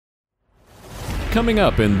Coming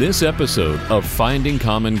up in this episode of Finding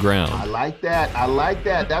Common Ground. I like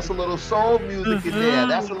that. That's a little soul music in there.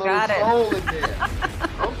 That's a little soul in there.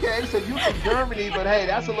 Okay, so you from Germany, but hey,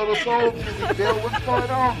 that's a little soul music, Bill. What's going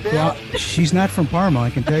on, Bill? Well, she's not from Parma, I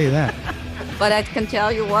can tell you that. But I can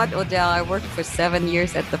tell you what, Odell, I worked for 7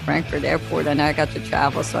 years at the Frankfurt airport, and I got to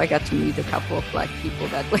travel, so I got to meet a couple of black people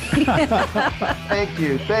that way. Thank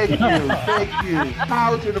you.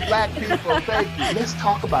 Power to the black people. Thank you. Let's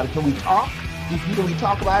talk about it. Can we talk? Can we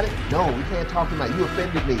talk about it? No, we can't talk about it. You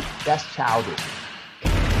offended me. That's childish.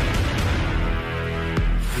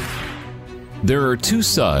 There are two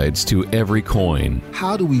sides to every coin.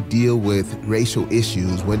 How do we deal with racial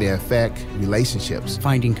issues when they affect relationships?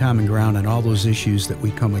 Finding common ground on all those issues that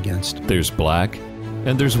we come against. There's black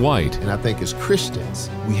and there's white. And I think as Christians,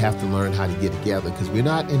 we have to learn how to get together because we're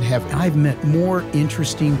not in heaven. I've met more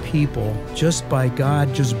interesting people just by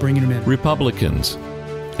God just bringing them in. Republicans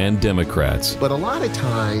and Democrats. But a lot of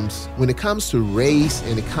times when it comes to race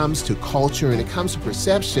and it comes to culture and it comes to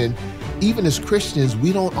perception, even as Christians,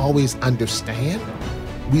 we don't always understand.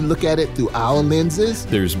 We look at it through our lenses.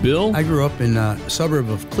 There's Bill. I grew up in a suburb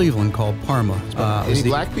of Cleveland called Parma. Any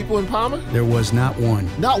black people in Parma? There was not one.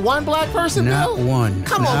 Not one black person, Not Bill? one.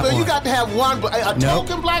 Come on, Bill. You got to have one. Nope.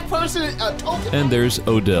 Token black person? A token? And there's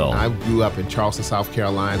Odell. I grew up in Charleston, South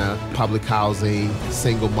Carolina, public housing,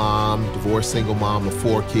 single mom, divorced single mom of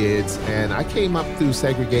 4 kids. And I came up through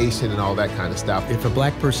segregation and all that kind of stuff. If a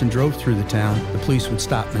black person drove through the town, the police would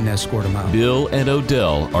stop them and escort them out. Bill and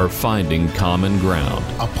Odell are finding common ground.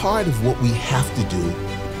 A part of what we have to do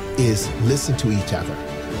is listen to each other,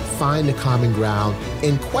 find the common ground,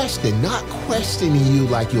 and question, not questioning you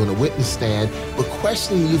like you're on a witness stand, but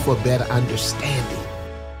questioning you for better understanding.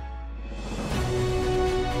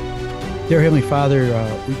 Dear Heavenly Father,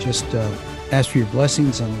 we just ask for your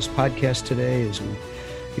blessings on this podcast today as we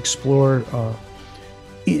explore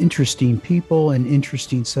interesting people and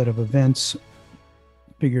interesting set of events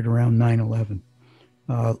figured around 9/11.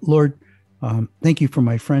 Lord, thank you for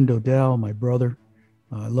my friend Odell, my brother.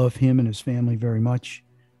 I love him and his family very much.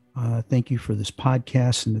 Thank you for this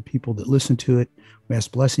podcast and the people that listen to it. We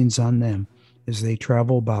ask blessings on them as they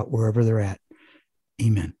travel about wherever they're at.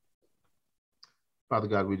 Amen. Father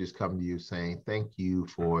God, we just come to you saying thank you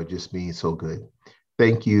for just being so good.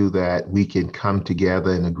 Thank you that we can come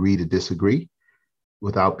together and agree to disagree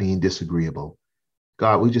without being disagreeable.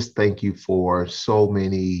 God, we just thank you for so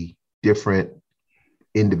many different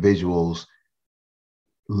individuals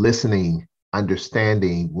listening,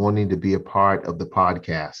 understanding, wanting to be a part of the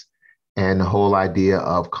podcast. And the whole idea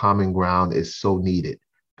of common ground is so needed.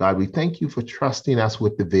 God, we thank you for trusting us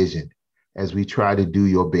with the vision as we try to do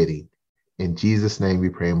your bidding. In Jesus' name we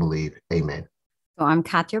pray and believe. Amen. So I'm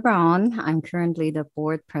Katya Brown. I'm currently the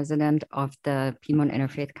board president of the Piedmont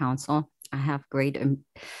Interfaith Council. I have great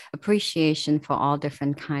appreciation for all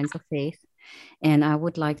different kinds of faith. And I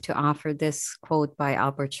would like to offer this quote by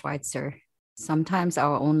Albert Schweitzer. Sometimes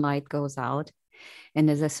our own light goes out and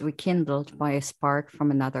is rekindled by a spark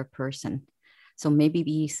from another person. So maybe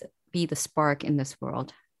be the spark in this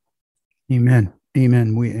world. Amen.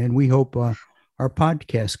 Amen. We hope our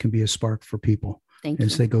podcast can be a spark for people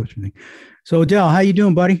as they go through things. So Odell, how you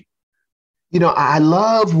doing, buddy? You know, I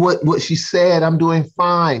love what she said. I'm doing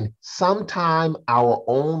fine. Sometime our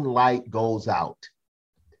own light goes out.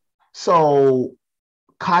 So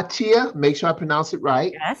Katya, make sure I pronounce it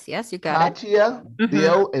right. Yes, you got Katya,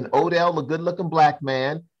 Bill, and Odell, a good-looking black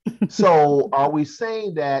man. So are we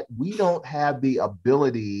saying that we don't have the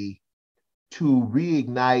ability to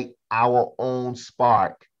reignite our own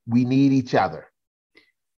spark? We need each other.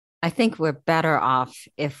 I think we're better off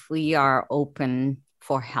if we are open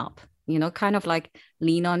for help. You know, kind of like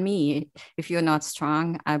lean on me. If you're not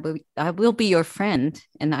strong, I will be your friend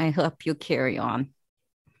and I help you carry on.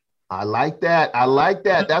 I like that.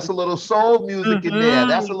 That's a little soul music in there.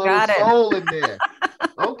 That's a little soul in there.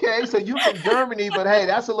 Okay, so you from Germany, but hey,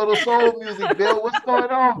 that's a little soul music, Bill. What's going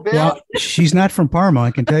on, Bill? Well, she's not from Parma,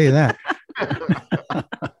 I can tell you that.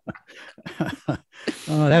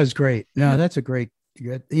 Oh, that was great. No, that's a great,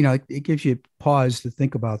 it gives you pause to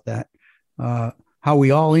think about that. How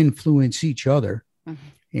we all influence each other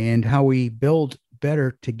and how we build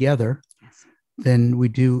better together than we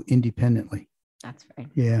do independently. That's right.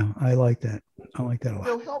 Yeah, I like that. I like that a lot.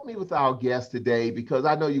 Bill, help me with our guest today, because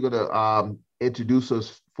I know you're going to introduce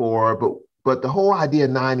us but the whole idea of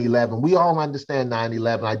 9/11, we all understand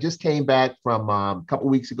 9/11. I just came back from a couple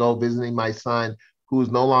of weeks ago visiting my son, who is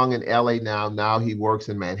no longer in LA now. Now he works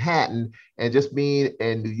in Manhattan, and just being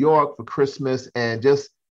in New York for Christmas and just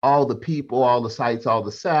all the people, all the sights, all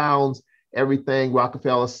the sounds, everything,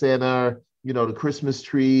 Rockefeller Center, the Christmas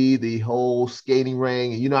tree, the whole skating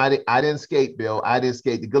ring. And, I didn't skate, Bill. I didn't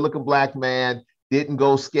skate. The good looking black man didn't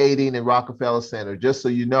go skating in Rockefeller Center, just so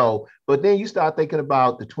you know. But then you start thinking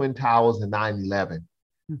about the Twin Towers and 9/11.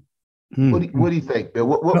 What do you think, Bill?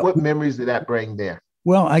 What memories did that bring there?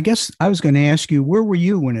 Well, I guess I was going to ask you, where were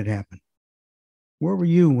you when it happened? Where were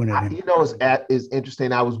you when it happened? It's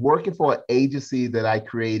interesting. I was working for an agency that I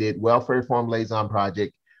created, Welfare Reform Liaison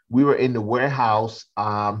Project. We were in the warehouse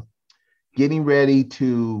getting ready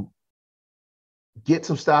to get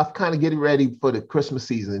some stuff, kind of getting ready for the Christmas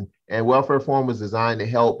season. And welfare reform was designed to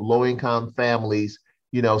help low-income families,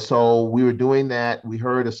 so we were doing that. We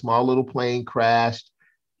heard a small little plane crashed,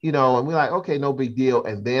 and we're like, okay, no big deal.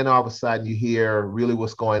 And then all of a sudden you hear really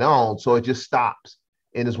what's going on. So it just stops.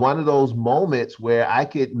 And it's one of those moments where I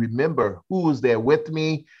could remember who was there with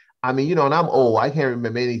me. I mean, and I'm old, I can't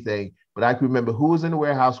remember anything, but I can remember who was in the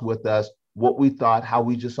warehouse with us, what we thought, how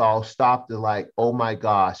we just all stopped and like, oh my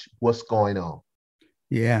gosh, what's going on?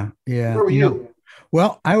 Yeah. Where were you?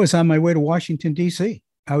 Well, I was on my way to Washington, D.C.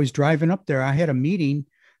 I was driving up there. I had a meeting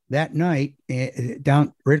that night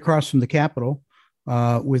down right across from the Capitol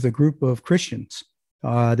with a group of Christians.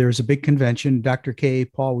 There was a big convention. Dr. K.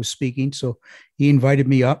 Paul was speaking, so he invited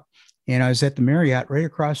me up, and I was at the Marriott right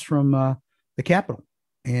across from the Capitol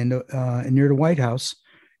and near the White House.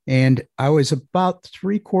 And I was about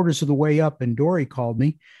 3/4 of the way up, and Dory called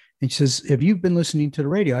me, and she says, "Have you been listening to the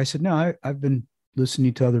radio?" I said, "No, I've been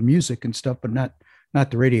listening to other music and stuff, but not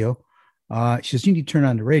the radio." She says, "You need to turn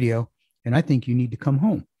on the radio, and I think you need to come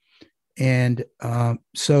home." And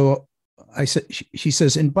so I said, she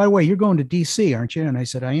says, "And by the way, you're going to DC, aren't you?" And I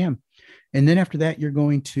said, "I am." And then after that, you're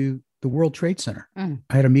going to the World Trade Center. I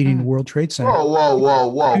had a meeting in the World Trade Center.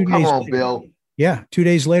 Whoa. Come on, Bill. Yeah. 2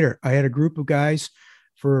 days later, I had a group of guys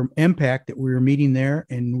for MPAC that we were meeting there,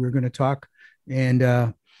 and we were going to talk. And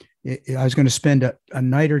I was going to spend a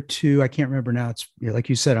night or two. I can't remember now. It's like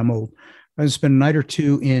you said, I'm old. I was going to spend a night or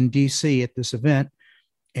two in DC at this event.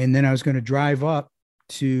 And then I was going to drive up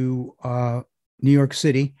to New York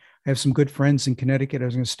City. I have some good friends in Connecticut I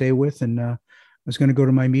was going to stay with, and I was going to go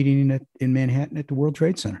to my meeting in Manhattan at the World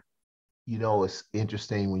Trade Center. It's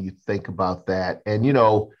interesting when you think about that. And,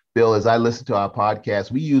 Bill, as I listen to our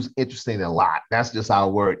podcast, we use interesting a lot. That's just our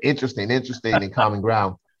word. Interesting, and common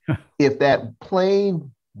ground. If that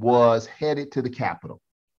plane was headed to the Capitol,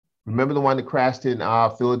 remember the one that crashed in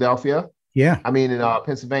Philadelphia? Yeah. I mean, in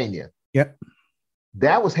Pennsylvania. Yep.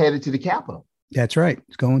 That was headed to the Capitol. That's right.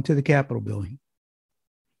 It's going to the Capitol building.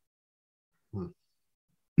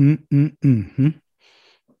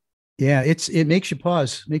 Yeah, it makes you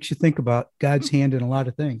pause, makes you think about God's hand in a lot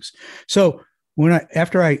of things. So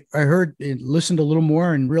after I heard and listened a little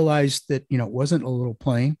more and realized that, it wasn't a little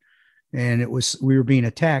plane and we were being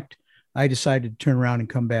attacked, I decided to turn around and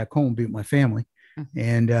come back home, be with my family.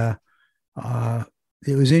 And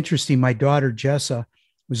it was interesting. My daughter, Jessa,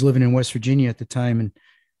 was living in West Virginia at the time. And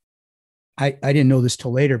I didn't know this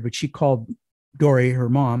till later, but she called Dory, her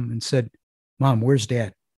mom, and said, "Mom, where's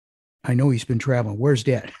Dad? I know he's been traveling. Where's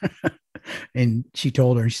Dad?" And she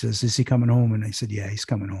told her, she says, "Is he coming home?" And I said, "Yeah, he's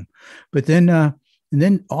coming home." But then, and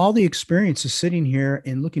then all the experience of sitting here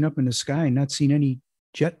and looking up in the sky and not seeing any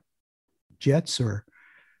jets or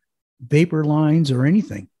vapor lines or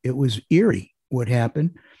anything. It was eerie what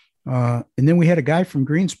happened. And then we had a guy from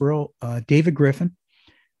Greensboro, David Griffin,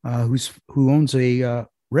 who owns a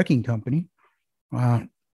wrecking company.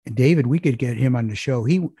 David, we could get him on the show.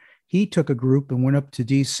 He took a group and went up to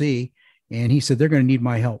DC, and he said, "They're going to need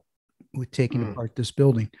my help with taking apart this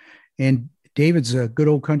building." And David's a good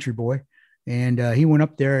old country boy. And he went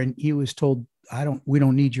up there and he was told, we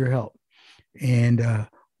don't need your help. And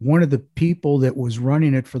one of the people that was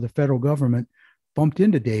running it for the federal government bumped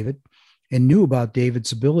into David and knew about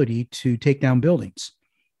David's ability to take down buildings.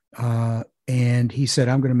 And he said,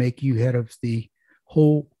 "I'm going to make you head of the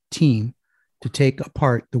whole team to take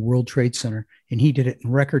apart the World Trade Center." And he did it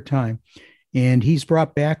in record time. And he's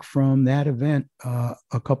brought back from that event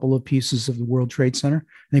a couple of pieces of the World Trade Center.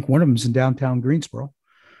 I think one of them is in downtown Greensboro.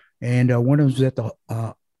 And one of them is at the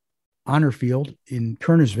Honor Field in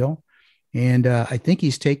Kernersville. And I think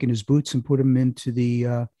he's taken his boots and put them into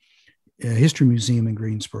the History Museum in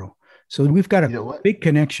Greensboro. So we've got a big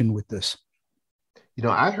connection with this.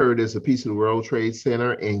 I heard there's a piece of the World Trade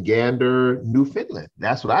Center in Gander, Newfoundland.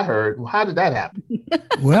 That's what I heard. Well, how did that happen?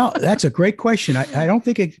 Well, that's a great question. I don't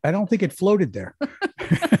think it floated there.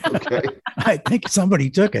 Okay. I think somebody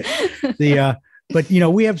took it. But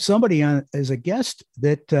we have somebody on as a guest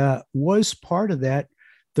that was part of that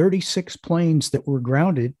 36 planes that were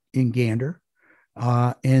grounded in Gander.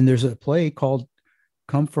 And there's a play called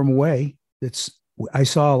Come From Away I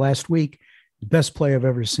saw last week. The best play I've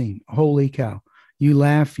ever seen. Holy cow. You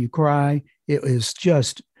laugh, you cry. It is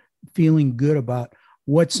just feeling good about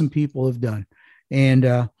what some people have done. And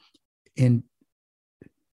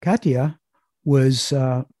Katya was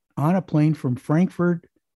on a plane from Frankfurt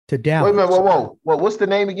to Dallas. Wait a minute, whoa. What's the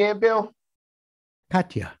name again, Bill?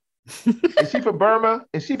 Katya. Is she from Burma?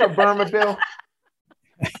 Bill?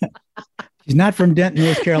 She's not from Denton,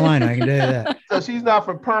 North Carolina. I can tell you that. So she's not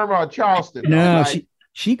from Burma or Charleston. No, right?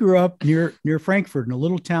 she grew up near Frankfurt in a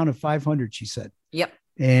little town of 500, she said. Yep.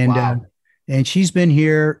 And Wow. And she's been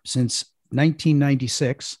here since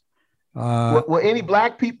 1996. Were any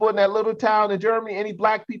Black people in that little town in Germany? Any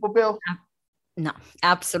Black people, Bill? No,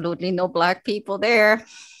 absolutely no Black people there.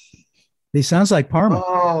 They sounds like Parma.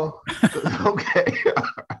 Oh, okay.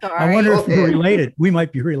 I wonder if we're related. We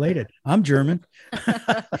might be related. I'm German.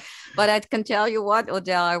 But I can tell you what,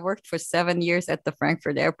 Odell, I worked for 7 years at the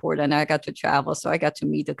Frankfurt airport and I got to travel. So I got to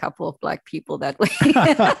meet a couple of Black people that way.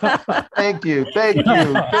 Thank you.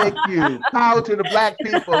 Power to the Black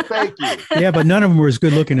people. Thank you. Yeah, but none of them were as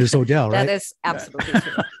good looking as Odell, right? That is absolutely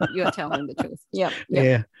true. You're telling the truth. Yep.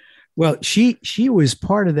 Yeah. Well, she was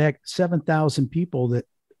part of that 7,000 people that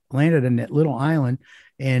landed on that little island.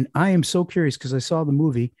 And I am so curious because I saw the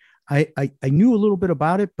movie. I knew a little bit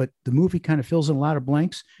about it, but the movie kind of fills in a lot of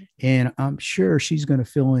blanks. And I'm sure she's going to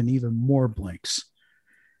fill in even more blanks.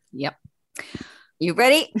 Yep. You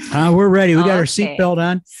ready? We're ready. We got our Okay. seatbelt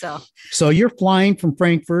on. So you're flying from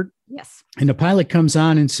Frankfurt. Yes. And the pilot comes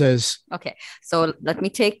on and says, Okay. So let me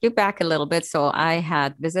take you back a little bit. So I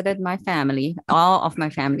had visited my family. All of my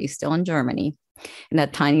family is still in Germany, in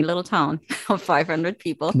that tiny little town of 500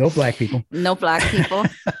 people. no Black people. No Black people.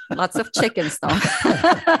 Lots of chickens, though.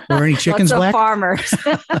 Were any chickens Lots black? of farmers.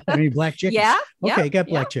 Any black chickens? Yeah. Okay, yeah, got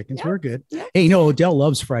black yeah, chickens. yeah, We're good. yeah. Hey, Odell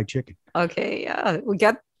loves fried chicken. Okay. Yeah. We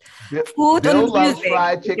got Bill food and loves music.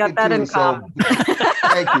 fried We chicken got that too. in So common.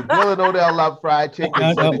 thank you. Bill and Odell love fried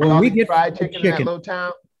chicken. So did when y'all we eat get fried chicken in that chicken- little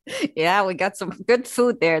town? Yeah, we got some good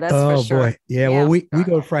food there. That's Oh for sure. boy. Yeah. Yeah. Well, we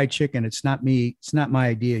go fried chicken. It's not me. It's not my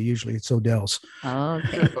idea. Usually it's Odell's.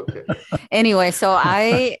 Okay. Okay. Anyway, so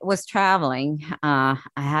I was traveling. I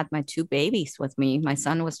had my two babies with me. My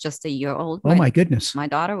son was just a year old. Oh my goodness. My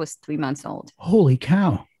daughter was 3 months old. Holy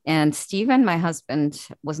cow. And Stephen, my husband,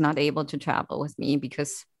 was not able to travel with me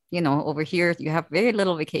because, over here you have very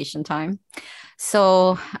little vacation time.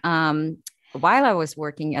 So while I was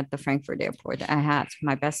working at the Frankfurt airport, I had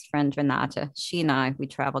my best friend, Renate. She and we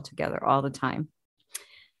traveled together all the time.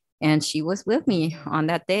 And she was with me on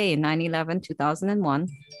that day, 9/11/2001,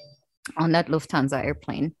 on that Lufthansa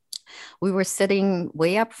airplane. We were sitting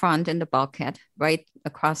way up front in the bulkhead, right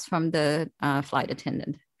across from the flight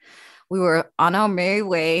attendant. We were on our merry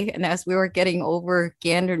way. And as we were getting over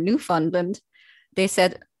Gander, Newfoundland, they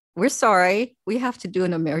said, "We're sorry, we have to do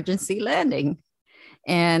an emergency landing."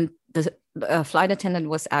 And the flight attendant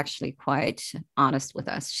was actually quite honest with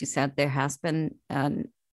us. She said there has been a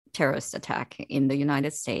terrorist attack in the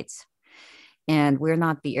United States, and we're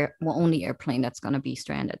not the only airplane that's going to be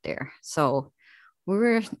stranded there. So we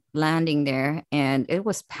were landing there, and it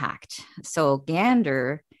was packed. So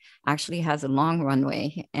Gander actually has a long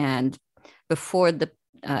runway, and before the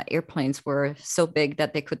airplanes were so big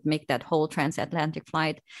that they could make that whole transatlantic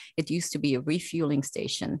flight, it used to be a refueling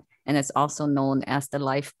station. And it's also known as the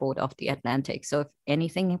lifeboat of the Atlantic. So if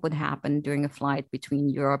anything would happen during a flight between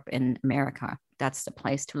Europe and America, that's the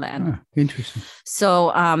place to land. Interesting.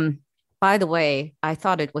 So, by the way, I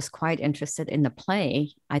thought it was quite interested in the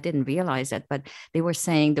play. I didn't realize it, but they were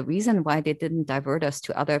saying the reason why they didn't divert us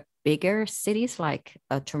to other bigger cities like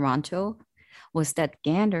Toronto was that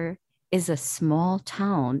Gander is a small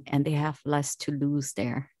town and they have less to lose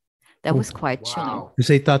there. That was quite chilling. Because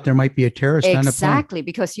they thought there might be a terrorist on the plane. Exactly,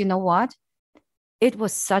 because you know what? It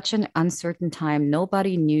was such an uncertain time.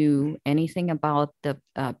 Nobody knew anything about the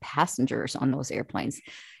passengers on those airplanes.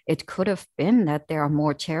 It could have been that there are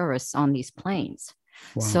more terrorists on these planes.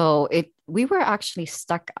 Wow. So we were actually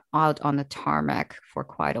stuck out on the tarmac for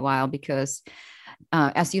quite a while because,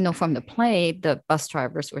 as you know from the play, the bus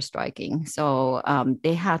drivers were striking. So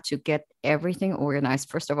they had to get everything organized.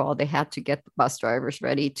 First of all, they had to get the bus drivers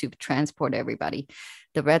ready to transport everybody.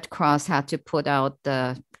 The Red Cross had to put out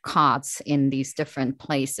the cots in these different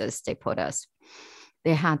places they put us.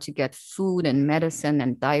 They had to get food and medicine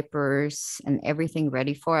and diapers and everything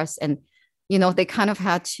ready for us. And, they kind of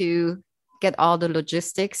had to get all the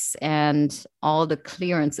logistics and all the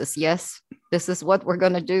clearances. Yes, this is what we're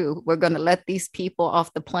going to do. We're going to let these people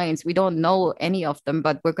off the planes. We don't know any of them,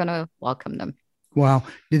 but we're going to welcome them. Wow.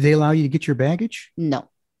 Did they allow you to get your baggage? No.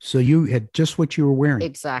 So you had just what you were wearing?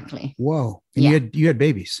 Exactly. Whoa. And you had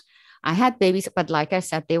babies? I had babies, but like I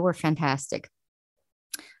said, they were fantastic.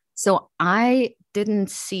 So I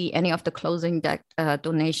didn't see any of the closing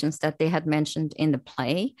donations that they had mentioned in the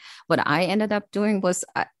play. What I ended up doing was,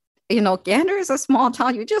 Gander is a small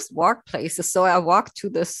town. You just walk places. So I walked to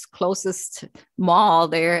this closest mall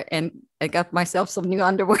there and I got myself some new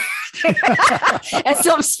underwear and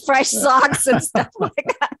some fresh socks and stuff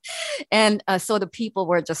like that. And so the people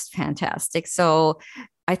were just fantastic. So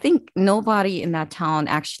I think nobody in that town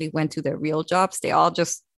actually went to their real jobs. They all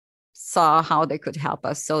just saw how they could help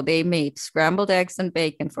us. So they made scrambled eggs and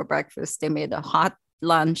bacon for breakfast. They made a hot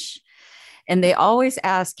lunch. And they always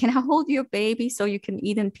ask, can I hold your baby so you can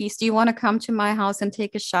eat in peace? Do you want to come to my house and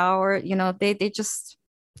take a shower?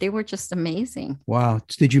 They were just amazing. Wow.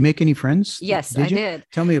 Did you make any friends? Yes, I did.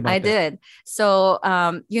 Tell me about that. I did. So,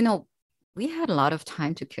 we had a lot of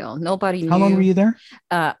time to kill. Nobody knew. How long were you there?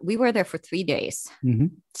 We were there for 3 days. Mm-hmm.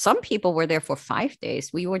 Some people were there for 5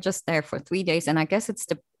 days. We were just there for 3 days. And I guess it's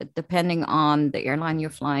depending on the airline you're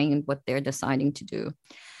flying and what they're deciding to do.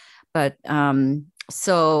 But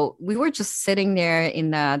so we were just sitting there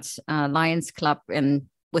in that Lions Club and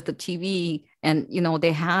with the TV and,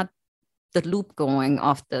 they had the loop going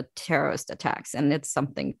of the terrorist attacks. And it's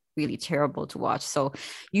something really terrible to watch. So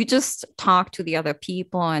you just talk to the other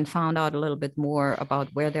people and found out a little bit more about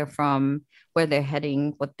where they're from, where they're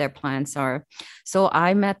heading, what their plans are. So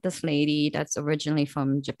I met this lady that's originally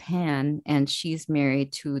from Japan, and she's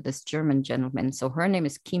married to this German gentleman. So her name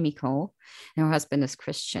is Kimiko, and her husband is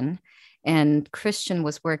Christian. And Christian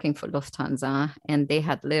was working for Lufthansa, and they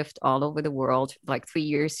had lived all over the world, like 3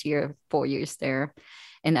 years here, 4 years there.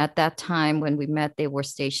 And at that time, when we met, they were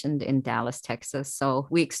stationed in Dallas, Texas. So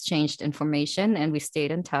we exchanged information and we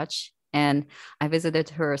stayed in touch. And I visited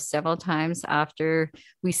her several times after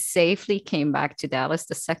we safely came back to Dallas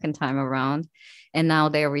the second time around. And now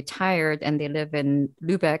they're retired and they live in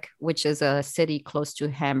Lübeck, which is a city close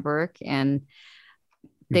to Hamburg. And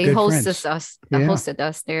they hosted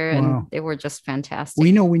us there, and they were just fantastic.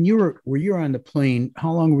 Well, when you were on the plane,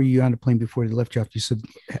 how long were you on the plane before they left you off? You said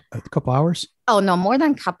a couple hours? Oh, no, more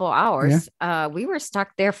than a couple hours. Yeah. We were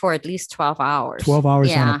stuck there for at least 12 hours. 12 hours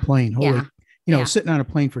on a plane. Sitting on a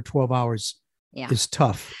plane for 12 hours is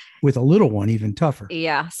tough. With a little one, even tougher.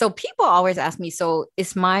 Yeah. So people always ask me, so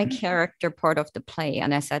is my character part of the play?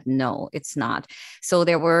 And I said, no, it's not. So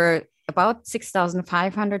there were about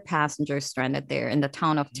 6,500 passengers stranded there in the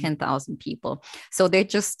town of 10,000 people. So they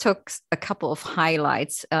just took a couple of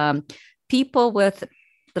highlights. People with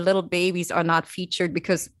the little babies are not featured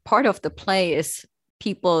because part of the play is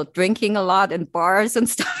people drinking a lot in bars and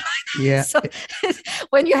stuff like that. Yeah. So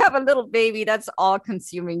when you have a little baby, that's all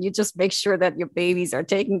consuming. You just make sure that your babies are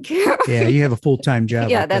taken care of. Yeah, you have a full-time job.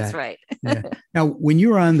 Yeah, that's right. Yeah. Now, when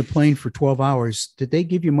you were on the plane for 12 hours, did they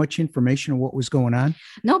give you much information on what was going on?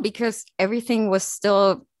 No, because everything was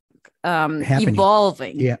still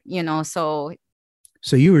evolving. Yeah. So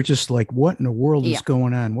you were just like, what in the world is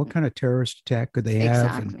going on? What kind of terrorist attack could they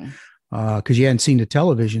have? Exactly. Because you hadn't seen the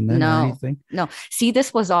television then or anything? No. See,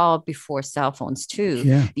 this was all before cell phones too.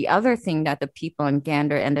 Yeah. The other thing that the people in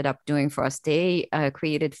Gander ended up doing for us, they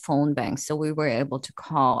created phone banks. So we were able to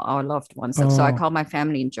call our loved ones. So I called my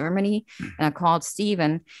family in Germany and I called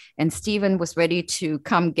Stephen, and Stephen was ready to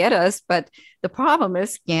come get us. But the problem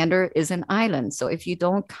is Gander is an island. So if you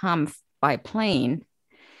don't come by plane,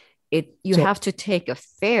 you have to take a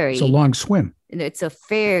ferry. It's a long swim. And it's a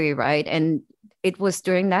ferry, right? And it was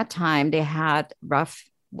during that time they had rough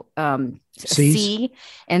sea,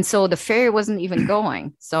 and so the ferry wasn't even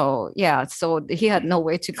going. So so he had no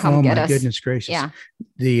way to come get us. Oh my goodness gracious!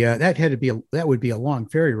 Yeah, that would be a long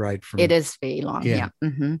ferry ride from. It is very long. Yeah.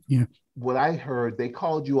 Mm-hmm. Yeah. What I heard, they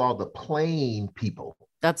called you all the plane people.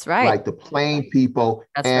 That's right. Like the plane people.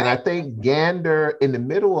 That's and right. I think Gander, in the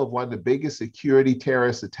middle of one of the biggest security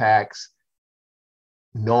terrorist attacks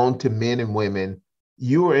known to men and women,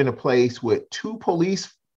 you were in a place with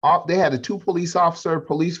they had a 2 police officer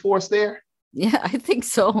police force there? Yeah, I think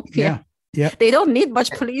so. Yeah. They don't need much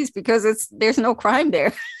police because there's no crime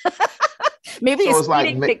there. Maybe so it's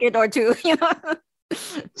like ticket or two,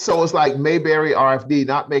 So it's like Mayberry RFD,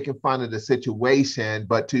 not making fun of the situation,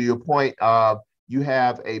 but to your point, you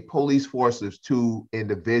have a police force of 2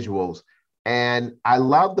 individuals. And I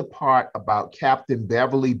love the part about Captain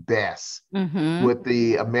Beverly Bess with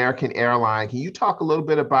the American Airline. Can you talk a little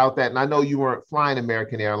bit about that? And I know you weren't flying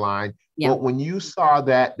American Airline, but when you saw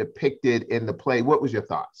that depicted in the play, what was your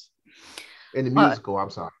thoughts? In the musical, I'm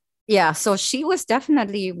sorry. Yeah, so she was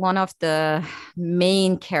definitely one of the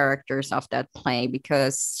main characters of that play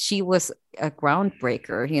because she was a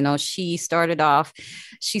groundbreaker. She started off,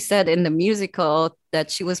 she said in the musical that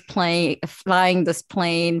she was flying this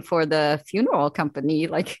plane for the funeral company,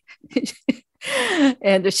 like,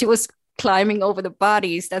 and she was climbing over the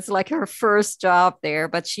bodies. That's like her first job there.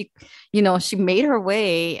 But she made her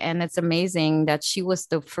way, and it's amazing that she was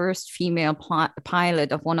the first female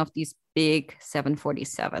pilot of one of these big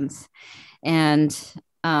 747s. And,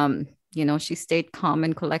 she stayed calm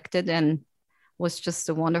and collected and was just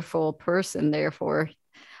a wonderful person there for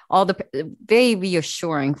very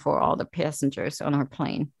reassuring for all the passengers on her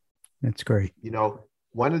plane. That's great.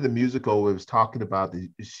 One of the musical was talking about,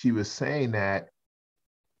 she was saying that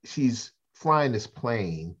she's flying this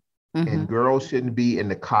plane and girls shouldn't be in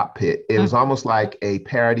the cockpit. It was almost like a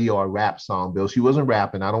parody or a rap song, Bill. She wasn't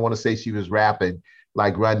rapping. I don't want to say she was rapping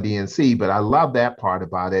like Run DMC, but I love that part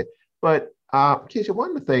about it. But Keisha, one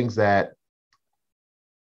of the things that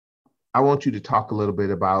I want you to talk a little bit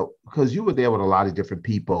about, because you were there with a lot of different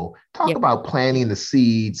people, talk about planting the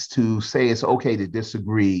seeds to say it's okay to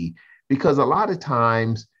disagree. Because a lot of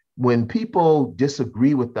times when people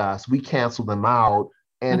disagree with us, we cancel them out.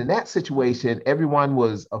 And in that situation, everyone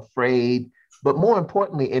was afraid. But more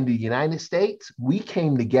importantly, in the United States, we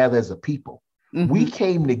came together as a people. We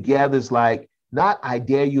came together as like, not I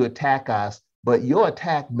dare you attack us, but your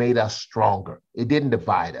attack made us stronger. It didn't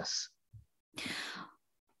divide us.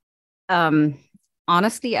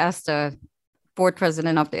 Honestly, as the board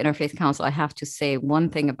president of the Interfaith Council, I have to say one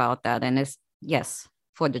thing about that. And it's, yes,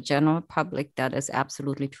 for the general public, that is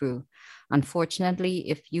absolutely true. Unfortunately,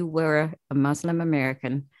 if you were a Muslim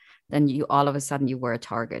American, then all of a sudden you were a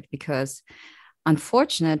target, because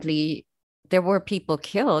unfortunately, there were people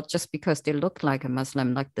killed just because they looked like a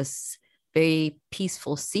Muslim, like this very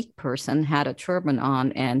peaceful Sikh person had a turban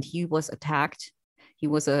on and he was attacked. He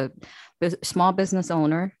was a small business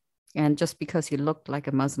owner. And just because he looked like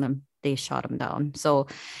a Muslim, they shot him down. So,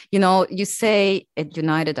 you say it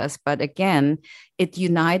united us, but again, it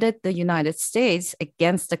united the United States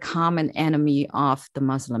against the common enemy of the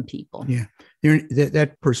Muslim people. Yeah.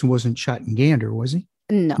 That person wasn't shot in Gander, was he?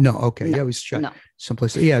 No. No. Okay. No. Yeah, he was shot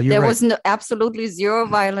someplace. Yeah, you're there right. was absolutely zero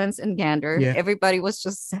violence in Gander. Yeah. Everybody was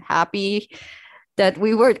just happy that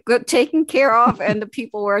we were taken care of, and the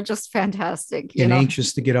people were just fantastic. And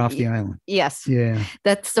anxious to get off the island. Yes. Yeah.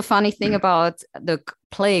 That's the funny thing about the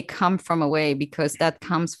play Come From Away, because that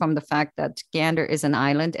comes from the fact that Gander is an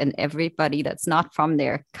island and everybody that's not from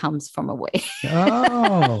there comes from away.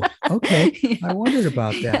 Oh, okay. Yeah. I wondered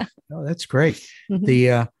about that. Yeah. Oh, that's great.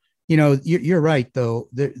 The, you're right, though.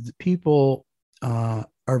 The people are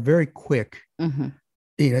very quick.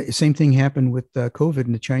 Same thing happened with COVID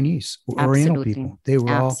and the Chinese, Oriental people. They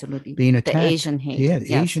were all being attacked. The Asian hate. Yeah,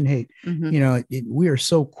 the Asian hate. We are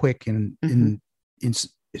so quick in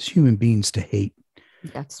as human beings to hate.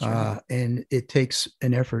 That's true. And it takes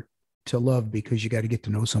an effort to love, because you got to get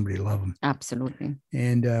to know somebody to love them. Absolutely.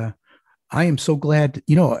 And I am so glad,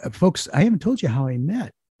 folks, I haven't told you how I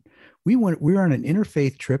met. We were on an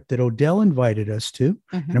interfaith trip that Odell invited us to,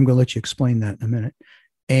 and I'm going to let you explain that in a minute.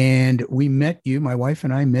 And we met you, my wife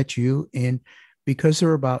and I met you, and because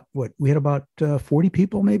there were we had about 40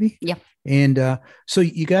 people maybe. Yeah. And so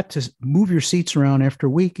you got to move your seats around after a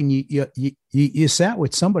week, and you sat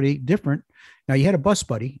with somebody different. Now you had a bus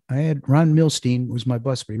buddy. I had Ron Milstein was my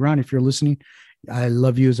bus buddy. Ron, if you're listening, I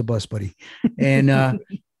love you as a bus buddy. And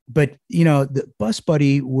but the bus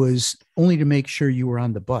buddy was only to make sure you were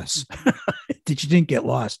on the bus, that you didn't get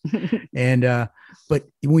lost. And but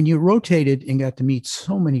when you rotated and got to meet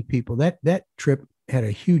so many people, that trip had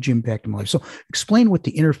a huge impact on my life. So explain what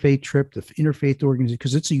the interfaith trip, the interfaith organization,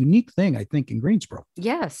 because it's a unique thing, I think, in Greensboro.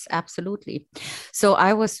 Yes, absolutely. So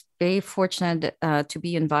I was very fortunate to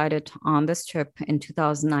be invited on this trip in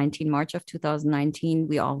 2019, March of 2019.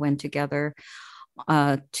 We all went together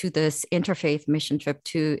to this interfaith mission trip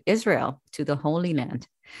to Israel, to the Holy Land.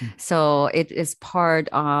 So it is part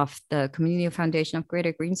of the Community Foundation of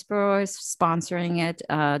Greater Greensboro is sponsoring it,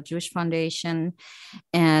 Jewish Foundation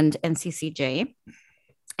and NCCJ.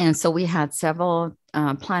 And so we had several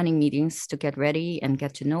planning meetings to get ready and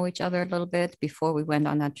get to know each other a little bit before we went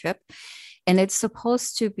on that trip. And it's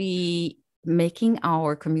supposed to be making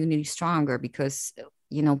our community stronger, because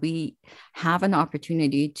we have an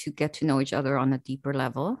opportunity to get to know each other on a deeper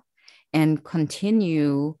level and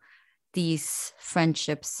continue these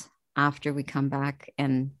friendships after we come back,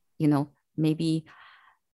 and, maybe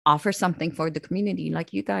offer something for the community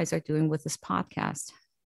like you guys are doing with this podcast.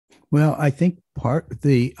 Well, I think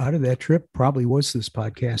out of that trip probably was this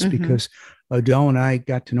podcast, because Adele and I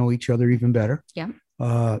got to know each other even better. Yeah.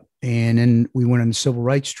 And then we went on the civil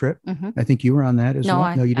rights trip. I think you were on that as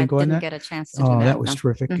well. No, you didn't go on that? I didn't get a chance to do that. Oh, that was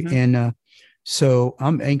terrific. And so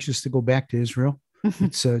I'm anxious to go back to Israel.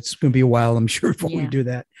 It's going to be a while, I'm sure, before we do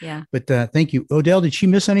that. Yeah. But thank you. Odell, did she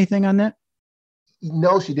miss anything on that?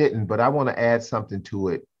 No, she didn't, but I want to add something to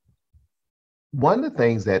it. One of the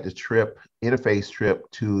things that the trip, interface trip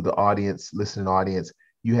to the audience, listening audience,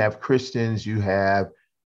 you have Christians, you have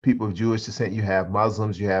people of Jewish descent, you have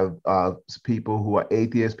Muslims, you have people who are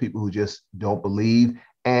atheists, people who just don't believe,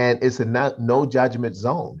 and it's a no judgment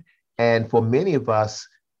zone. And for many of us,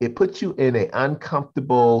 it puts you in an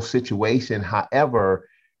uncomfortable situation. However,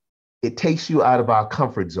 it takes you out of our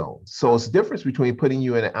comfort zone. So it's the difference between putting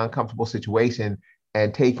you in an uncomfortable situation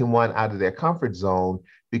and taking one out of their comfort zone,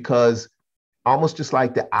 because almost just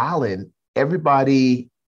like the island, everybody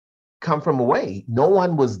come from away. No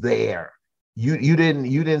one was there. You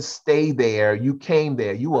didn't stay there. You came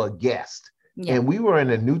there. You were a guest. Yeah. And we were in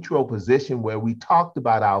a neutral position where we talked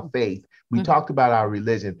about our faith. We talked about our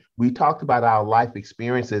religion. We talked about our life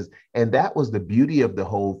experiences. And that was the beauty of the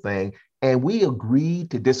whole thing. And we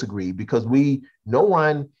agreed to disagree because no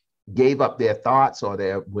one gave up their thoughts or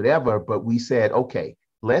their whatever, but we said, okay,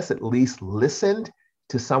 let's at least listen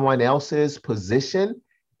to someone else's position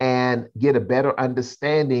and get a better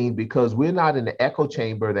understanding, because we're not in the echo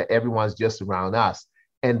chamber that everyone's just around us.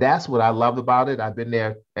 And that's what I love about it. I've been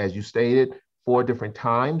there, as you stated, 5 different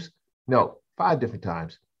times.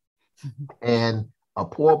 And a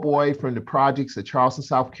poor boy from the projects of Charleston,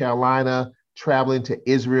 South Carolina, traveling to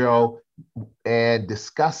Israel and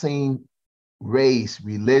discussing race,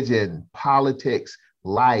 religion, politics,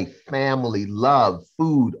 life, family, love,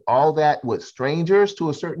 food, all that with strangers to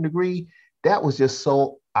a certain degree. That was just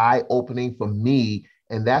so eye-opening for me.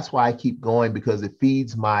 And that's why I keep going, because it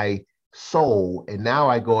feeds my soul. And now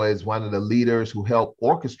I go as one of the leaders who help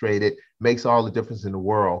orchestrate it, makes all the difference in the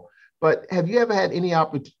world. But have you ever had any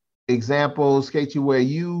examples, Katie, where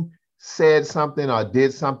you said something or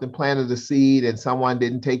did something, planted a seed, and someone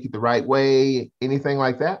didn't take it the right way? Anything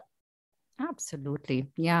like that? Absolutely.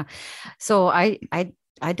 Yeah. So I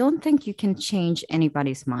don't think you can change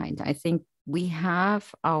anybody's mind. I think we have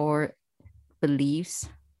our beliefs,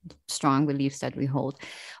 strong beliefs that we hold.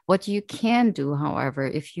 What you can do, however,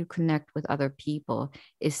 if you connect with other people,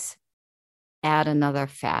 is add another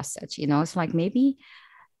facet. It's like maybe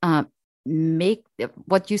make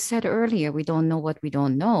what you said earlier, we don't know what we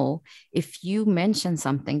don't know. If you mention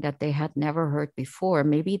something that they had never heard before,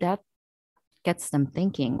 maybe that gets them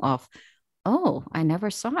thinking of, oh, I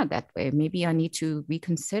never saw it that way. Maybe I need to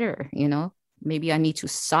reconsider, maybe I need to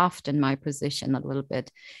soften my position a little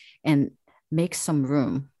bit and make some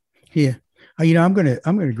room. Yeah. I'm going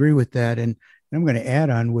to agree with that. And I'm going to add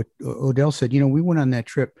on what Odell said. We went on that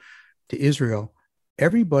trip to Israel.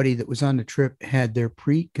 Everybody that was on the trip had their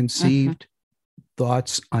preconceived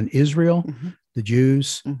thoughts on Israel, the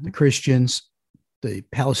Jews, the Christians, the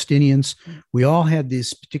Palestinians. We all had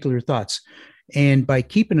these particular thoughts. And by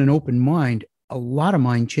keeping an open mind, a lot of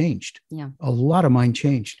mine changed. Yeah. A lot of mine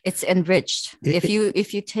changed. It's enriched. If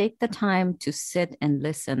you take the time to sit and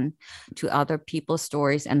listen to other people's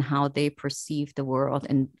stories and how they perceive the world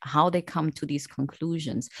and how they come to these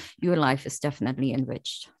conclusions, your life is definitely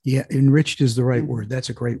enriched. Yeah, enriched is the right word. That's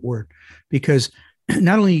a great word, because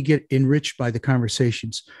not only you get enriched by the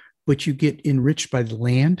conversations, but you get enriched by the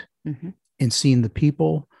land and seeing the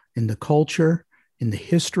people and the culture in the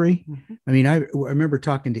history. I mean, I remember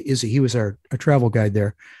talking to Izzy. He was our travel guide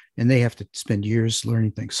there, and they have to spend years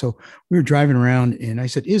learning things. So we were driving around, and I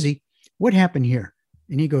said, Izzy, what happened here?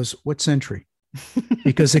 And he goes, what century?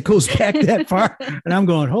 Because it goes back that far. And I'm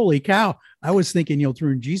going, holy cow. I was thinking,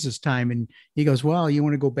 through Jesus' time. And he goes, well, you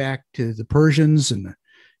want to go back to the Persians and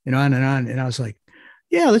on and on. And I was like,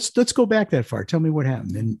 yeah, let's go back that far. Tell me what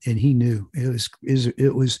happened. And he knew.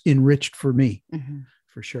 It was enriched for me,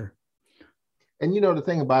 for sure. And the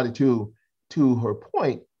thing about it too, to her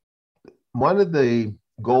point, one of the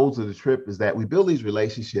goals of the trip is that we build these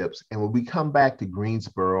relationships. And when we come back to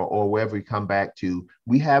Greensboro or wherever we come back to,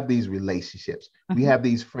 we have these relationships, we have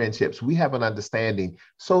these friendships, we have an understanding,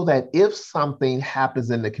 so that if something happens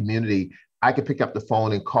in the community, I can pick up the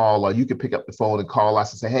phone and call, or you can pick up the phone and call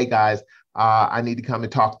us and say, hey guys, I need to come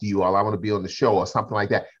and talk to you, or I want to be on the show, or something like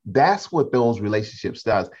that. That's what those relationships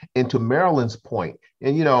does. And to Marilyn's point,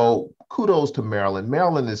 and kudos to Marilyn.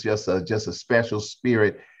 Marilyn is just a special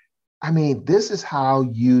spirit. I mean, this is how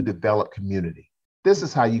you develop community. This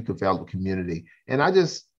is how you develop community. And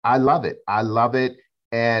I love it. I love it.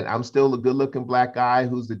 And I'm still a good-looking Black guy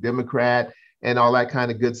who's a Democrat and all that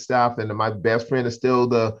kind of good stuff. And my best friend is still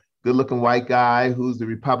the good looking white guy who's the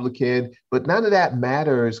Republican, but none of that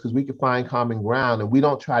matters because we can find common ground and we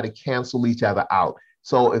don't try to cancel each other out.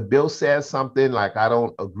 So if Bill says something like I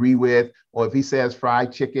don't agree with, or if he says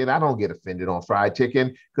fried chicken, I don't get offended on fried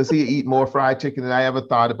chicken because he eat more fried chicken than I ever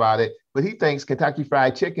thought about it. But he thinks Kentucky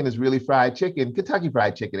Fried Chicken is really fried chicken. Kentucky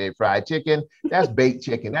Fried Chicken ain't fried chicken. That's baked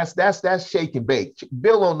chicken. That's shake and bake.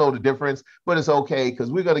 Bill don't know the difference, but it's okay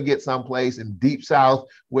because we're gonna get someplace in Deep South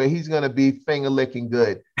where he's gonna be finger licking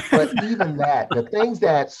good. But even that, the things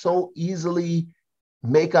that so easily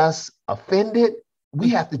make us offended, we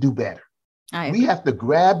have to do better. We have to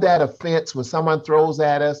grab that offense when someone throw it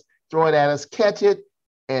at us, catch it,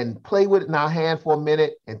 and play with it in our hand for a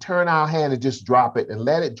minute and turn our hand and just drop it and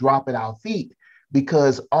let it drop at our feet.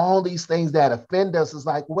 Because all these things that offend us is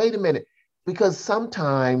like, wait a minute. Because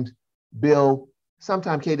sometimes, Bill,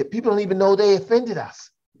 Kate, people don't even know they offended us.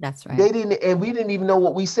 That's right. They didn't, and we didn't even know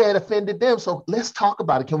what we said offended them. So let's talk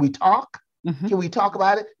about it. Can we talk? Mm-hmm. Can we talk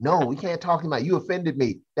about it? No, we can't talk about it. You offended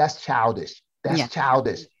me. That's childish. That's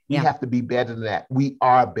childish. We have to be better than that. We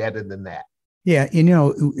are better than that. Yeah.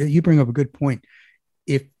 You bring up a good point.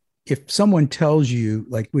 If someone tells you,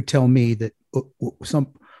 like would tell me that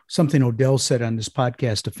something Odell said on this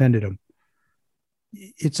podcast offended him,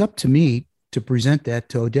 it's up to me to present that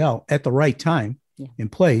to Odell at the right time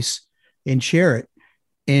and place and share it.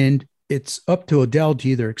 And it's up to Odell to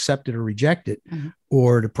either accept it or reject it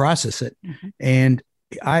or to process it. Mm-hmm. And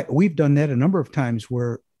we've done that a number of times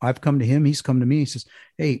where I've come to him, he's come to me, he says,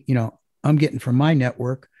 hey, I'm getting from my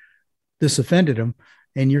network, this offended him.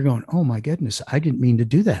 And you're going, oh my goodness, I didn't mean to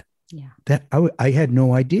do that. Yeah. That I had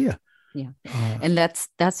no idea. Yeah. And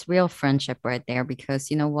that's real friendship right there,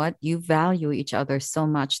 because you know what? You value each other so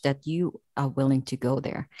much that you are willing to go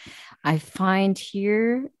there. I find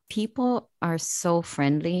here people are so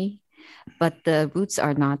friendly, but the roots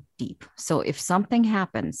are not deep. So if something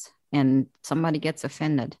happens and somebody gets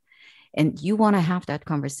offended, and you want to have that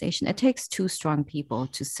conversation, it takes two strong people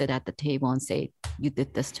to sit at the table and say, you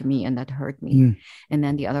did this to me and that hurt me. Mm. And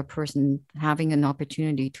then the other person having an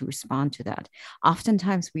opportunity to respond to that.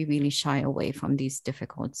 Oftentimes we really shy away from these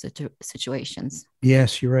difficult situations.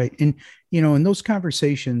 Yes, you're right. And, in those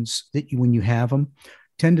conversations that when you have them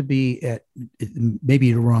tend to be at,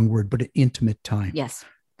 maybe the wrong word, but an intimate time. Yes.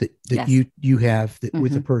 That you have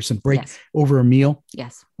with a person break over a meal.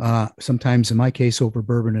 Yes. Sometimes in my case, over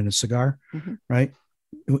bourbon and a cigar, right?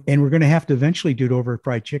 And we're going to have to eventually do it over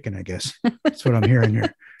fried chicken, I guess. That's what I'm hearing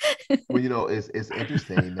here. Well, it's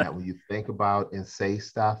interesting that when you think about and say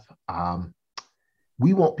stuff,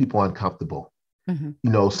 we want people uncomfortable.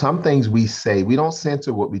 Mm-hmm. Some things we say, we don't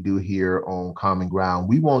censor what we do here on Common Ground.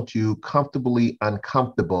 We want you comfortably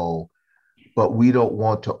uncomfortable, but we don't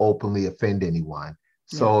want to openly offend anyone.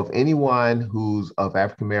 So if anyone who's of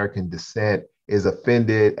African-American descent is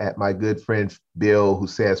offended at my good friend Bill, who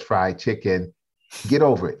says fried chicken, get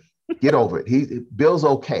over it. Get over it. Bill's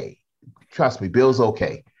okay. Trust me, Bill's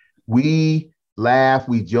okay. We laugh,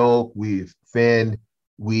 we joke, we offend,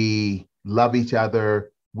 we love each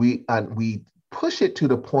other. We push it to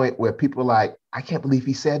the point where people are like, I can't believe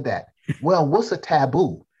he said that. Well, what's a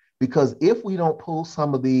taboo? Because if we don't pull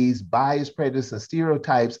some of these bias, prejudice, and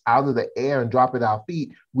stereotypes out of the air and drop it at our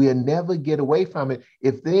feet, we'll never get away from it.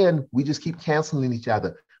 If then we just keep canceling each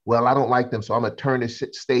other. Well, I don't like them, so I'm going to turn this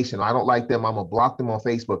station. I don't like them. I'm going to block them on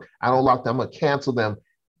Facebook. I don't like them. I'm going to cancel them.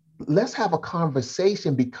 Let's have a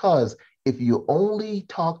conversation, because if you only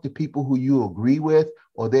talk to people who you agree with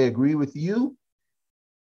or they agree with you,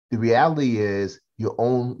 the reality is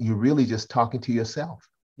you're really just talking to yourself.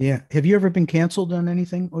 Yeah. Have you ever been canceled on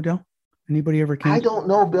anything, Odell? Anybody ever canceled? I don't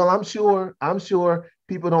know, Bill. I'm sure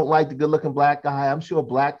people don't like the good-looking black guy. I'm sure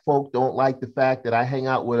black folk don't like the fact that I hang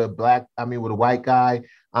out with with a white guy.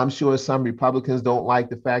 I'm sure some Republicans don't like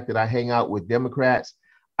the fact that I hang out with Democrats.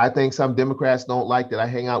 I think some Democrats don't like that I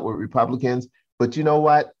hang out with Republicans. But you know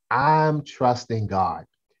what? I'm trusting God.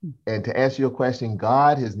 And to answer your question,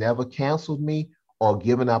 God has never canceled me or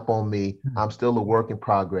given up on me. I'm still a work in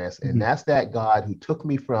progress. And that's that God who took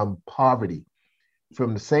me from poverty,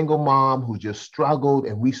 from the single mom who just struggled,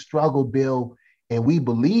 and we struggled, Bill, and we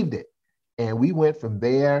believed it. And we went from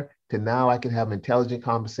there to now I can have an intelligent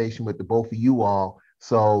conversation with the both of you all.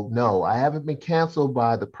 So no, I haven't been canceled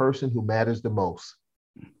by the person who matters the most.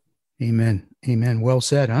 Amen. Amen. Well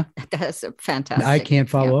said, huh? That's fantastic. I can't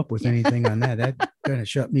follow up with anything on that. That kind of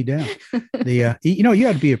shut me down. You had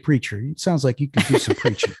to be a preacher. It sounds like you could do some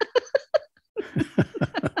preaching.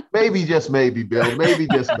 Maybe, just maybe, Bill. Maybe,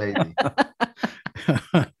 just maybe.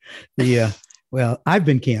 Well, I've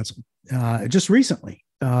been canceled just recently.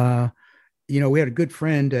 We had a good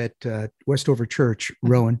friend at Westover Church,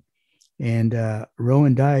 Rowan, And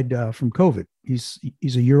Rowan died from COVID. He's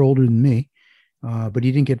a year older than me, but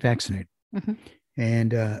he didn't get vaccinated. Mm-hmm.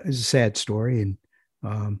 And it's a sad story.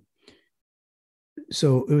 And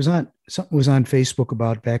so something was on Facebook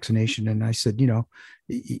about vaccination. And I said, you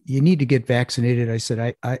need to get vaccinated. I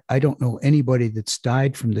said, I don't know anybody that's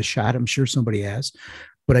died from the shot. I'm sure somebody has,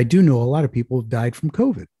 but I do know a lot of people have died from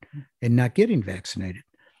COVID and not getting vaccinated.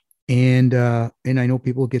 And I know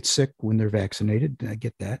people get sick when they're vaccinated. I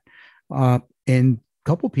get that. And a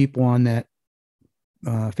couple people on that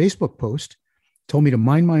Facebook post told me to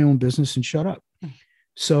mind my own business and shut up.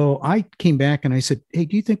 So I came back and I said, hey,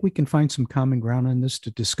 do you think we can find some common ground on this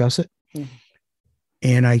to discuss it? Mm-hmm.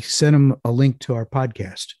 And I sent them a link to our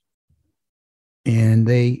podcast, and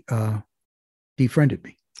they defriended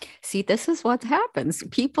me. See, this is what happens.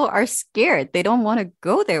 People are scared. They don't want to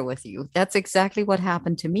go there with you. That's exactly what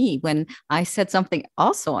happened to me when I said something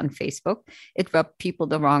also on Facebook. It rubbed people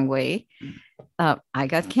the wrong way. I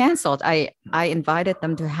got canceled. I invited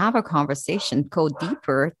them to have a conversation, go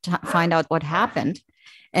deeper, to find out what happened.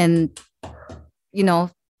 And,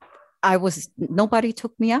 nobody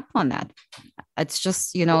took me up on that. It's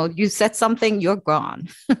just, you said something, you're gone.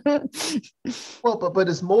 Well, but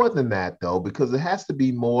it's more than that, though, because it has to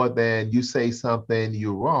be more than you say something,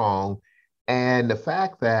 you're wrong. And the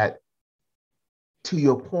fact that, to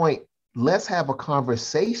your point, let's have a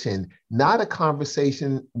conversation, not a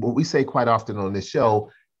conversation, what we say quite often on this show.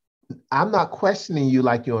 I'm not questioning you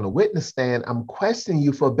like you're on a witness stand. I'm questioning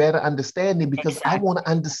you for better understanding because I want to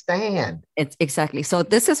understand. It's exactly. So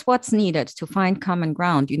this is what's needed to find common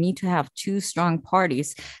ground. You need to have two strong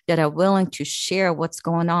parties that are willing to share what's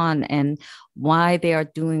going on and why they are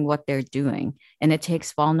doing what they're doing. And it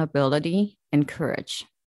takes vulnerability and courage.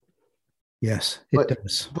 Yes, it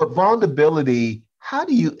does. But vulnerability, how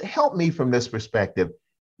do you help me from this perspective?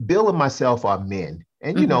 Bill and myself are men,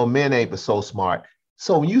 and men ain't but so smart.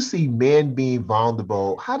 So when you see men being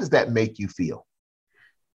vulnerable, how does that make you feel?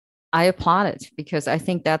 I applaud it because I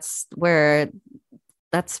think that's where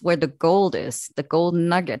the gold is, the golden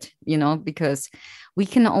nugget, because we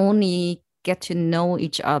can only get to know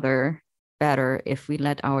each other better if we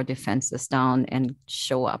let our defenses down and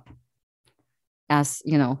show up as,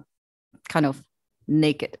 kind of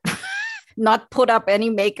naked, not put up any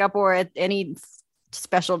makeup or any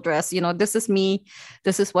special dress. This is me,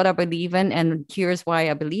 this is what I believe in, and here's why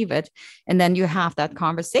I believe it. And then you have that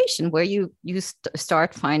conversation where you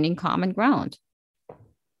start finding common ground.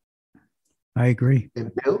 I agree. And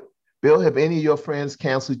Bill, have any of your friends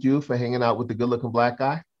canceled you for hanging out with the good-looking black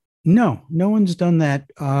guy? No one's done that.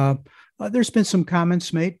 There's been some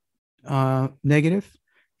comments made negative,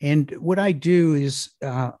 and what I do is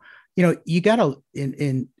you gotta,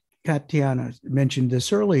 and Tatiana mentioned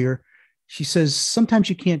this earlier. She says, sometimes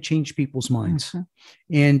you can't change people's minds.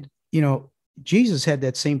 Mm-hmm. And, Jesus had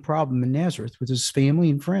that same problem in Nazareth with his family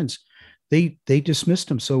and friends. They dismissed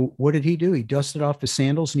him. So what did he do? He dusted off his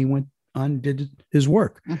sandals and he went on and did his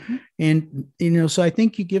work. Mm-hmm. And, so I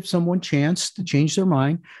think you give someone a chance to change their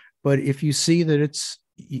mind. But if you see that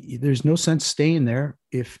there's no sense staying there,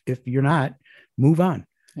 if you're not, move on.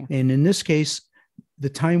 Yeah. And in this case, the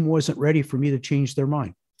time wasn't ready for me to change their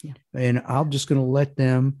mind. Yeah. And I'm just going to let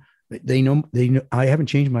them. They know I haven't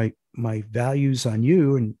changed my values on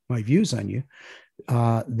you and my views on you.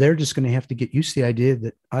 They're just going to have to get used to the idea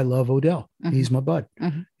that I love Odell. Mm-hmm. He's my bud.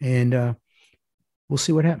 Mm-hmm. And we'll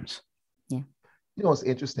see what happens. Yeah. It's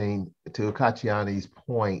interesting, to Katiana's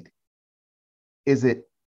point, is it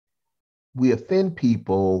we offend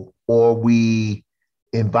people or we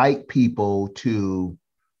invite people to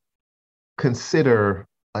consider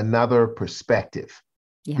another perspective?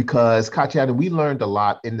 Yeah. Because Katiana, we learned a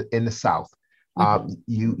lot in the South. Mm-hmm.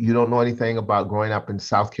 You don't know anything about growing up in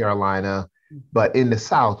South Carolina, but in the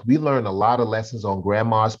South, we learned a lot of lessons on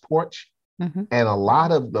grandma's porch. Mm-hmm. And a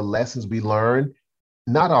lot of the lessons we learned,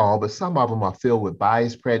 not all, but some of them are filled with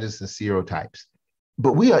bias, prejudice, and stereotypes.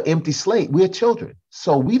 But we are empty slate. We are children.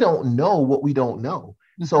 So we don't know what we don't know.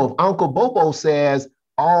 Mm-hmm. So if Uncle Bobo says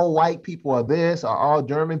all white people are this, or all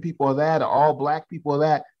German people are that, or all black people are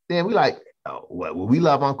that, then we like, oh, well, we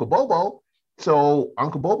love Uncle Bobo, so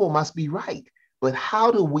Uncle Bobo must be right. But how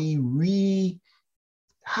do we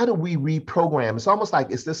reprogram? It's almost like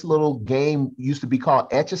it's this little game used to be called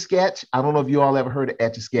Etch-a-Sketch. I don't know if you all ever heard of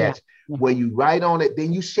Etch-a-Sketch, where you write on it,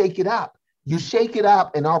 then you shake it up. You shake it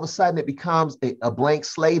up, and all of a sudden it becomes a blank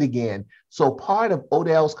slate again. So part of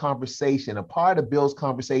Odell's conversation, a part of Bill's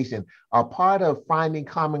conversation, a part of finding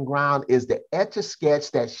common ground is the Etch-a-Sketch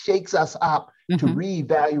that shakes us up to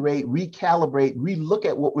reevaluate, recalibrate, relook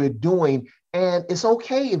at what we're doing. And it's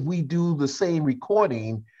okay if we do the same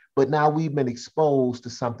recording, but now we've been exposed to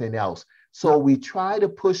something else. So we try to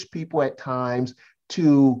push people at times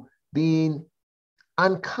to being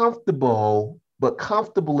uncomfortable, but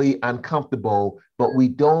comfortably uncomfortable, but we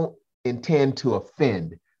don't intend to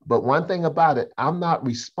offend. But one thing about it, I'm not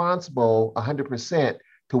responsible 100%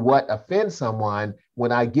 to what offends someone.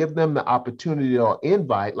 When I give them the opportunity or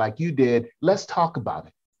invite, like you did, let's talk about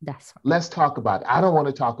it. That's right. Let's talk about it. I don't want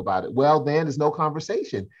to talk about it. Well, then there's no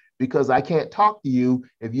conversation because I can't talk to you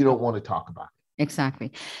if you don't want to talk about it.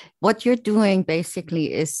 Exactly. What you're doing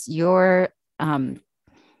basically is you're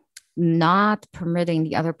not permitting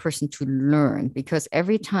the other person to learn, because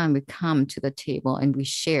every time we come to the table and we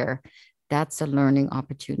share, that's a learning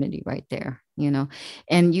opportunity right there, you know.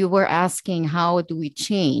 And you were asking, how do we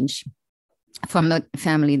change from the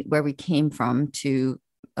family where we came from to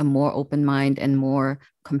a more open mind and more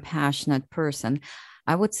compassionate person?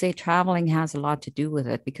 I would say traveling has a lot to do with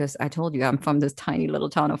it, because I told you I'm from this tiny little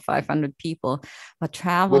town of 500 people, but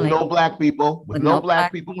traveling with no black people, with no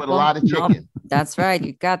black people, with a lot of chicken. No, that's right.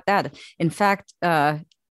 You got that. In fact,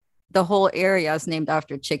 the whole area is named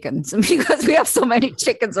after chickens because we have so many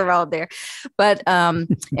chickens around there. But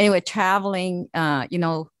anyway, traveling, you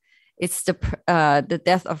know, it's the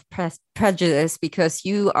death of prejudice, because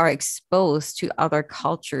you are exposed to other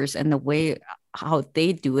cultures and the way how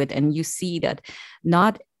they do it. And you see that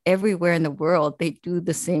not everywhere in the world, they do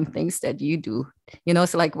the same things that you do. You know,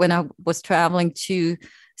 so like when I was traveling to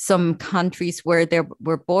some countries where there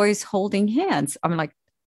were boys holding hands, I'm like,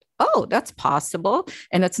 oh, that's possible.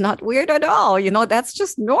 And it's not weird at all. You know, that's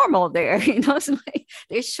just normal there. You know, so like,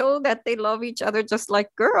 they show that they love each other just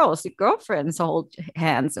like girls, the girlfriends hold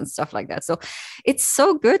hands and stuff like that. So it's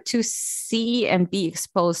so good to see and be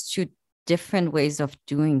exposed to different ways of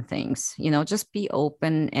doing things. You know, just be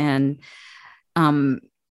open and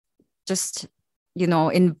just, you know,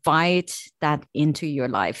 invite that into your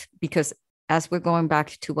life, because as we're going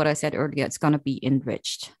back to what I said earlier, it's going to be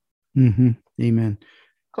enriched. Mm-hmm. Amen.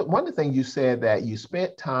 One of the things you said, that you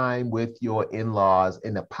spent time with your in-laws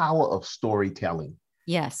and the power of storytelling.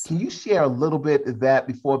 Yes. Can you share a little bit of that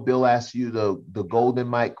before Bill asks you the golden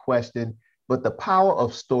mic question? But the power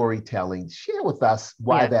of storytelling, share with us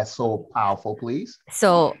why that's so powerful, please.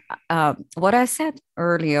 So what I said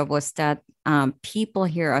earlier was that people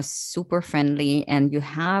here are super friendly, and you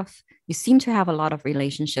seem to have a lot of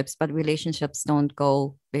relationships, but relationships don't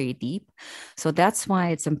go very deep. So that's why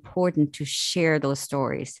it's important to share those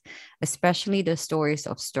stories, especially the stories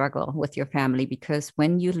of struggle with your family, because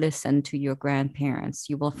when you listen to your grandparents,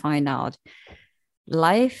 you will find out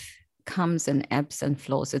life comes in ebbs and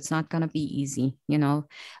flows. It's not going to be easy, you know,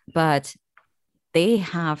 but they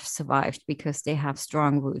have survived because they have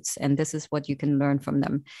strong roots. And this is what you can learn from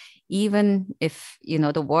them. Even if, you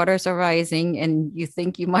know, the waters are rising and you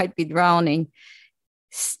think you might be drowning,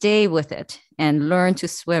 stay with it and learn to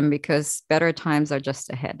swim, because better times are just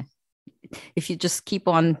ahead if you just keep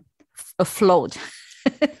on afloat.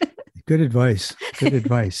 Good advice. Good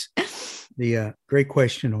advice. The great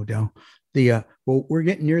question, Odell. Well, we're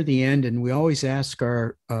getting near the end, and we always ask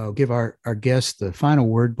give our guests the final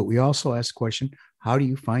word, but we also ask the question, how do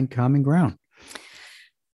you find common ground?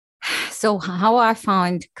 So how I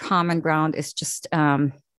find common ground is just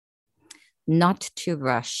not to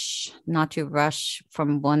rush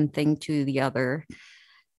from one thing to the other.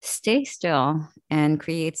 Stay still and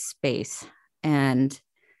create space and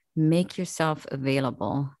make yourself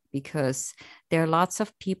available, because there are lots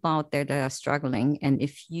of people out there that are struggling. And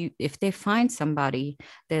if they find somebody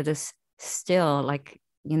that is still like,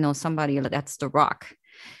 you know, somebody that's the rock,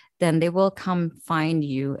 then they will come find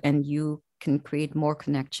you, and you can create more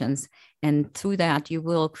connections. And through that, you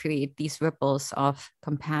will create these ripples of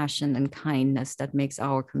compassion and kindness that makes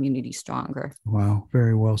our community stronger. Wow.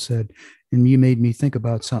 Very well said. And you made me think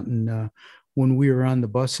about something. When we were on the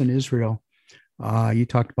bus in Israel, you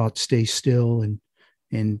talked about stay still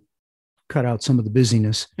and cut out some of the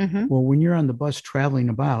busyness. Mm-hmm. Well, when you're on the bus traveling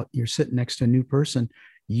about, you're sitting next to a new person,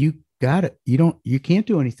 you got it. You can't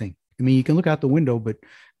do anything. I mean, you can look out the window, but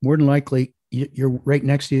more than likely you're right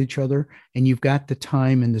next to each other, and you've got the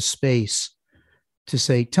time and the space to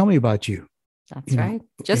say, tell me about you. That's right.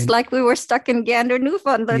 Just like we were stuck in Gander,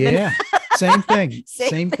 Newfoundland. Yeah. Same thing.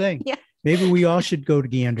 Same thing. Yeah. Maybe we all should go to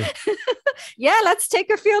Gander. Yeah. Let's take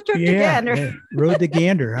a field trip to Gander. Yeah. Road to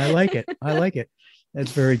Gander. I like it.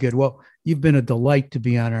 That's very good. Well, you've been a delight to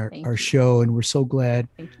be on our show, and we're so glad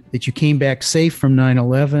that you came back safe from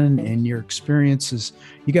 9/11 and your experiences.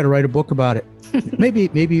 You got to write a book about it. Maybe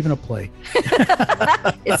even a play.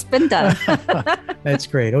 It's been done. That's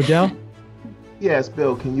great. Odell? Yes,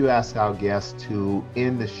 Bill, can you ask our guest to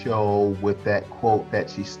end the show with that quote that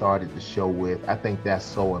she started the show with? I think that's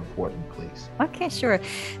so important, please. Okay, sure.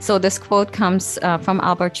 So this quote comes from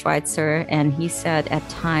Albert Schweitzer, and he said, "At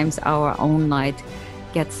times our own light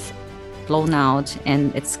gets blown out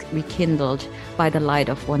and it's rekindled by the light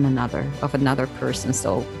of one another, of another person.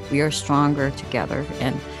 So we are stronger together,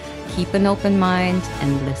 and keep an open mind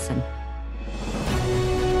and listen."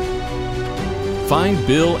 Find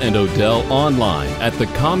Bill and Odell online at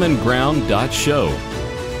thecommonground.show.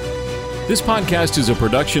 This podcast is a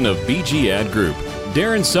production of BG Ad Group.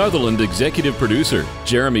 Darren Sutherland, Executive Producer.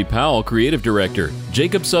 Jeremy Powell, Creative Director.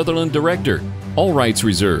 Jacob Sutherland, Director. All rights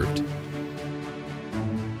reserved.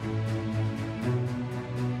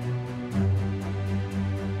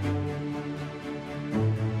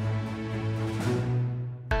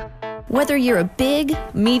 Whether you're a big,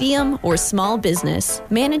 medium, or small business,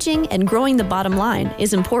 managing and growing the bottom line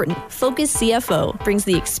is important. Focus CFO brings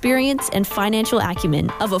the experience and financial acumen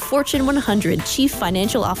of a Fortune 100 Chief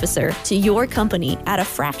Financial Officer to your company at a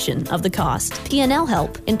fraction of the cost. P&L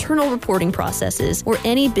help, internal reporting processes, or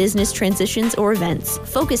any business transitions or events.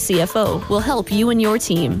 Focus CFO will help you and your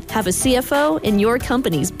team have a CFO in your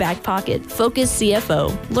company's back pocket. Focus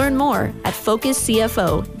CFO. Learn more at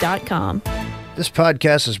focuscfo.com. This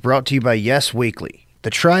podcast is brought to you by Yes Weekly, the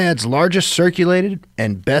Triad's largest circulated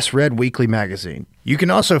and best read weekly magazine. You can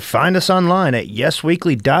also find us online at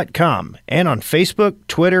yesweekly.com and on Facebook,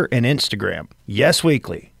 Twitter, and Instagram. Yes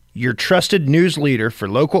Weekly, your trusted news leader for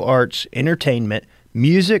local arts, entertainment,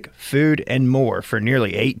 music, food, and more for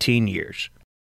nearly 18 years.